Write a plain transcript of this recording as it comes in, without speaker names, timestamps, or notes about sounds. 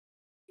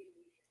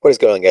What is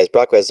going on, guys?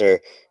 Brock Lesnar,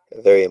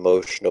 a very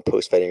emotional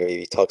post-fight interview.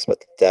 He talks about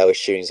the Dallas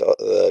shootings,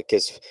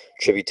 gives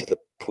tribute to the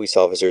police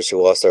officers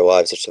who lost their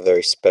lives. Such a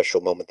very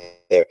special moment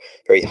there.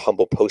 Very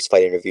humble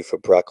post-fight interview for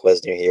Brock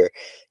Lesnar here.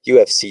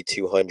 UFC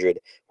 200,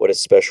 what a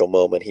special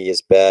moment. He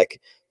is back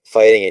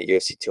fighting at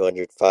UFC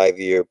 200,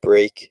 5-year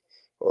break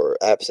or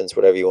absence,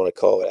 whatever you want to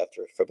call it,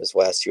 from his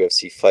last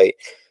UFC fight.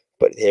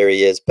 But here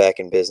he is back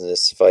in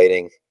business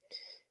fighting,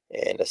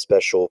 and a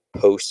special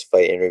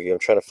post-fight interview. I'm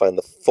trying to find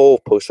the full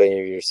post-fight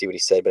interview to see what he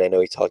said, but I know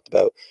he talked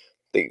about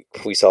the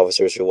police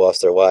officers who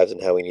lost their lives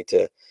and how we need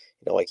to,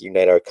 like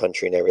unite our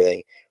country and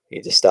everything. We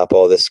need to stop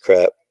all this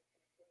crap.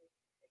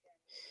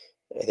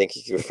 I think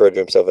he referred to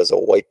himself as a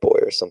white boy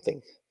or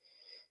something.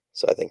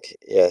 So I think,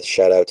 yeah,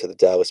 shout out to the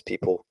Dallas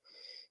people.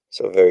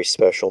 So a very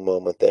special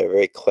moment there.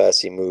 Very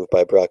classy move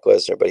by Brock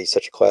Lesnar, but he's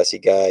such a classy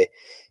guy.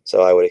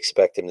 So I would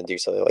expect him to do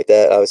something like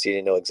that. Obviously, he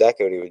didn't know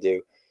exactly what he would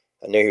do.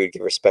 I knew he would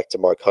give respect to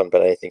Mark Hunt,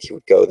 but I didn't think he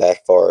would go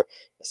that far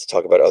as to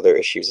talk about other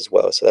issues as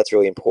well. So that's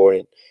really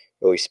important,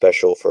 really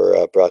special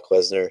for Brock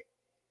Lesnar.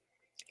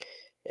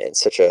 And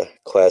such a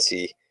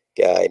classy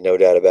guy, no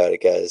doubt about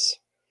it, guys.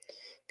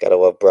 Gotta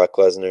love Brock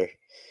Lesnar.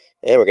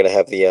 And we're going to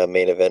have the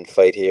main event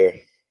fight here.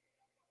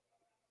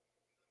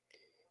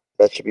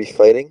 That should be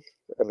fighting.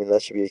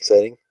 That should be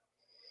exciting.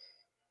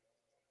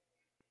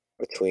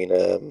 Between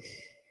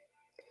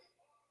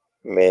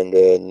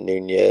Amanda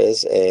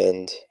Nunes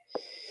and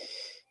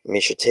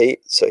Misha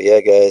Tate. So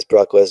yeah, guys,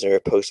 Brock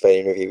Lesnar post-fight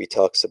interview. He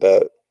talks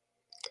about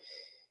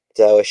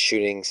Dallas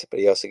shootings, but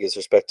he also gives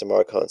respect to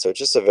Mark Hunt. So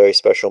just a very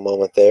special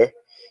moment there.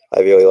 I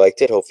really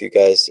liked it. Hope you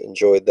guys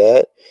enjoyed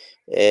that.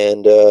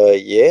 And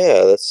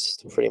yeah,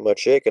 that's pretty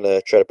much it.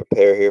 Gonna try to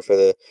prepare here for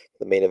the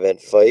main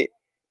event fight.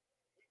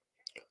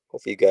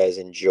 Hope you guys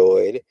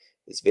enjoyed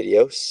this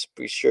video.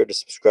 Be sure to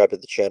subscribe to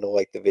the channel,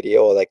 like the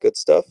video, all that good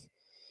stuff.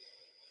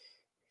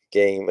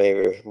 Getting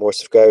maybe more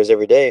subscribers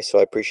every day, so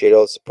I appreciate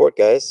all the support,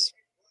 guys.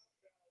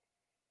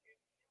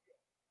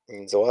 It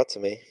means a lot to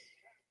me.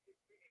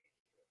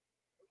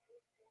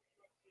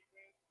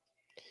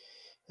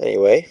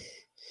 Anyway,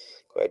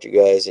 glad you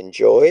guys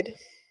enjoyed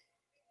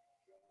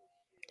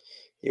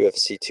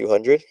UFC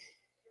 200.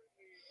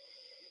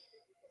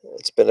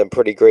 It's been a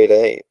pretty great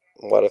day.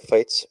 A lot of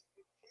fights,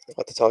 a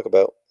lot to talk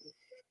about.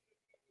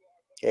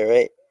 All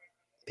right.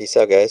 Peace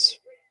out, guys.